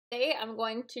Today I'm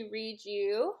going to read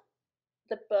you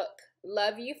the book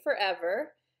Love You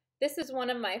Forever. This is one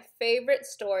of my favorite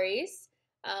stories.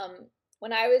 Um,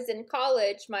 when I was in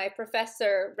college, my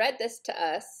professor read this to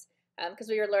us because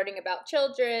we were learning about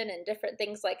children and different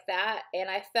things like that, and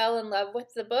I fell in love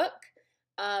with the book.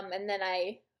 And then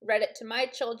I read it to my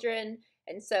children,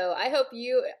 and so I hope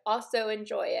you also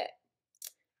enjoy it.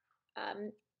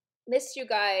 Miss you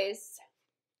guys.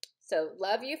 So,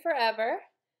 Love You Forever,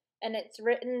 and it's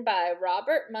written by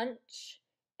Robert Munsch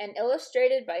and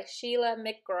illustrated by Sheila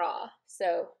McGraw.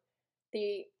 So,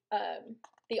 the um,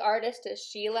 the artist is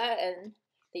Sheila, and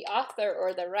the author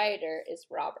or the writer is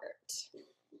Robert.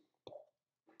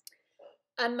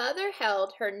 A mother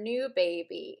held her new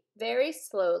baby very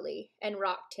slowly and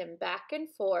rocked him back and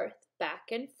forth, back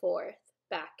and forth,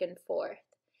 back and forth.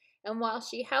 And while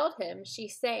she held him, she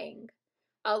sang,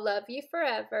 I'll love you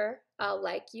forever, I'll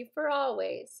like you for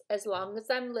always, as long as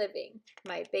I'm living,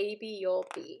 my baby you'll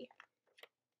be.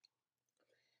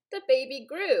 The baby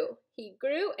grew. He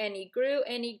grew and he grew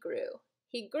and he grew.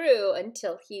 He grew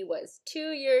until he was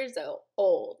 2 years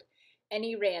old, and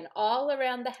he ran all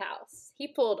around the house. He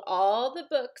pulled all the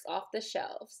books off the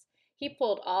shelves. He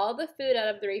pulled all the food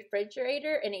out of the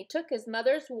refrigerator, and he took his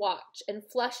mother's watch and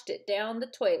flushed it down the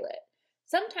toilet.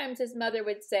 Sometimes his mother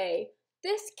would say,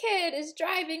 "This kid is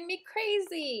driving me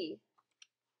crazy."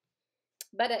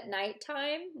 But at night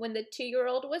time, when the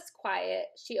 2-year-old was quiet,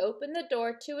 she opened the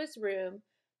door to his room,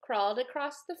 crawled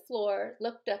across the floor,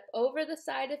 looked up over the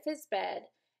side of his bed,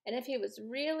 and if he was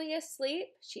really asleep,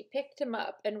 she picked him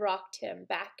up and rocked him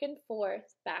back and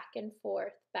forth, back and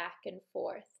forth, back and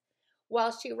forth.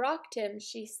 While she rocked him,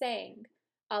 she sang,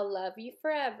 I'll love you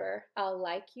forever, I'll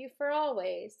like you for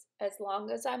always, as long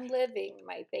as I'm living,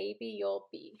 my baby you'll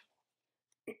be.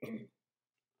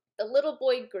 The little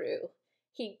boy grew.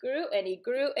 He grew and he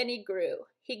grew and he grew.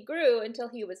 He grew until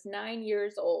he was 9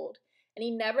 years old. And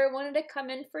he never wanted to come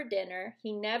in for dinner.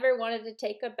 He never wanted to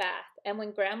take a bath. And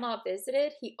when Grandma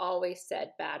visited, he always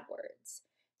said bad words.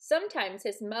 Sometimes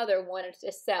his mother wanted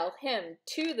to sell him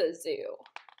to the zoo.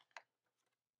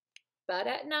 But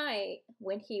at night,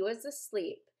 when he was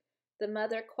asleep, the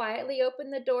mother quietly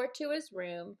opened the door to his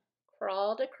room,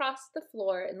 crawled across the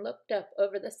floor, and looked up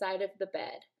over the side of the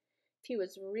bed. If he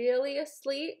was really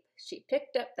asleep, she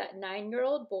picked up that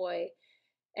 9-year-old boy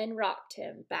and rocked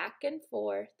him back and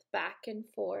forth, back and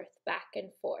forth, back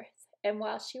and forth. And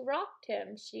while she rocked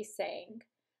him, she sang,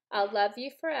 I'll love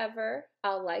you forever,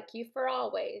 I'll like you for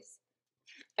always.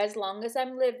 As long as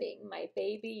I'm living, my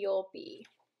baby you'll be.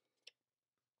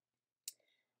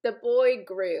 The boy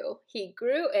grew. He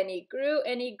grew and he grew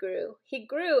and he grew. He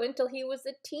grew until he was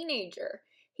a teenager.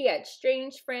 He had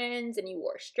strange friends and he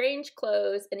wore strange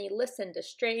clothes and he listened to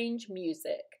strange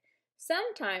music.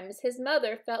 Sometimes his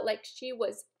mother felt like she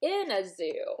was in a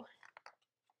zoo.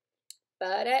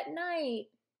 But at night,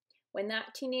 when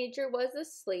that teenager was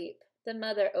asleep, the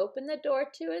mother opened the door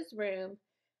to his room,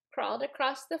 crawled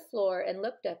across the floor, and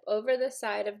looked up over the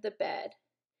side of the bed.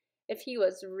 If he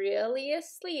was really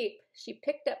asleep, she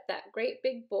picked up that great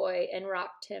big boy and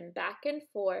rocked him back and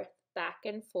forth, back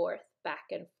and forth, back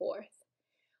and forth.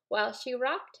 While she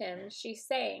rocked him, she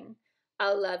sang,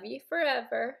 I'll love you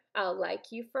forever, I'll like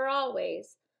you for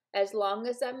always, as long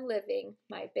as I'm living,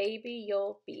 my baby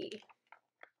you'll be.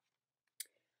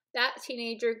 That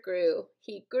teenager grew.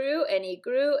 He grew and he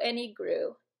grew and he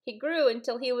grew. He grew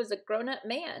until he was a grown-up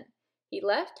man. He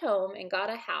left home and got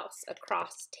a house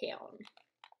across town.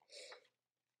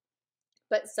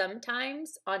 But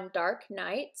sometimes, on dark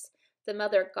nights, the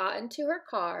mother got into her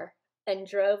car and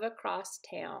drove across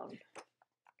town.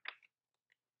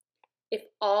 If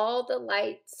all the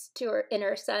lights in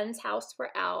her son's house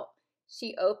were out,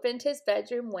 she opened his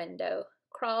bedroom window,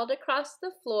 crawled across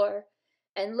the floor,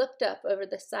 and looked up over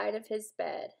the side of his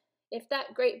bed. If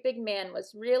that great big man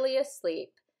was really asleep,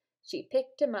 she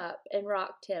picked him up and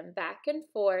rocked him back and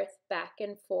forth, back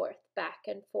and forth, back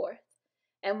and forth.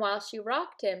 And while she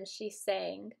rocked him, she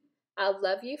sang, I'll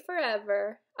love you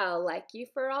forever, I'll like you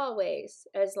for always,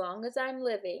 as long as I'm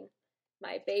living,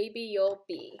 my baby you'll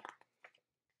be.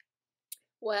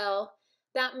 Well,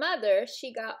 that mother,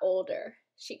 she got older.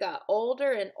 She got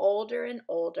older and older and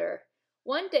older.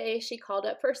 One day she called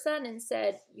up her son and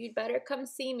said, You'd better come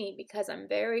see me because I'm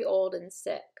very old and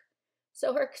sick.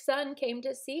 So her son came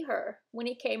to see her. When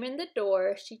he came in the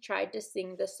door, she tried to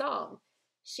sing the song.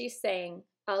 She sang,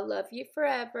 I'll love you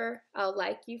forever, I'll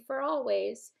like you for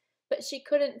always, but she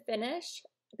couldn't finish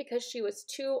because she was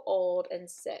too old and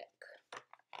sick.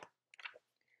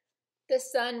 The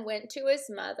son went to his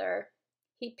mother.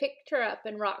 He picked her up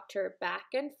and rocked her back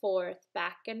and forth,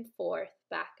 back and forth,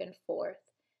 back and forth.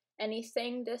 And he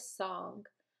sang this song,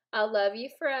 I'll love you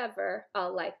forever,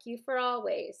 I'll like you for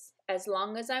always. As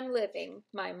long as I'm living,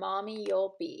 my mommy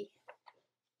you'll be.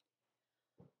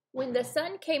 When the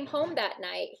son came home that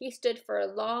night, he stood for a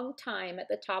long time at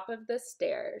the top of the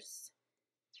stairs.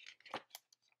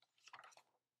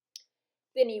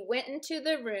 Then he went into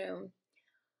the room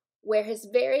where his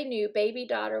very new baby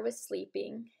daughter was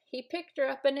sleeping. He picked her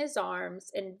up in his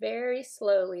arms and very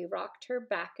slowly rocked her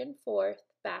back and forth,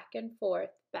 back and forth,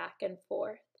 back and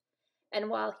forth. And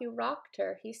while he rocked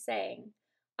her, he sang,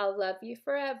 I'll love you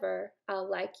forever, I'll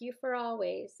like you for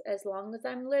always. As long as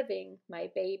I'm living, my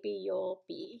baby you'll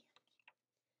be.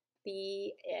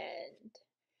 The end.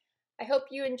 I hope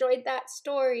you enjoyed that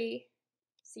story.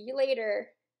 See you later.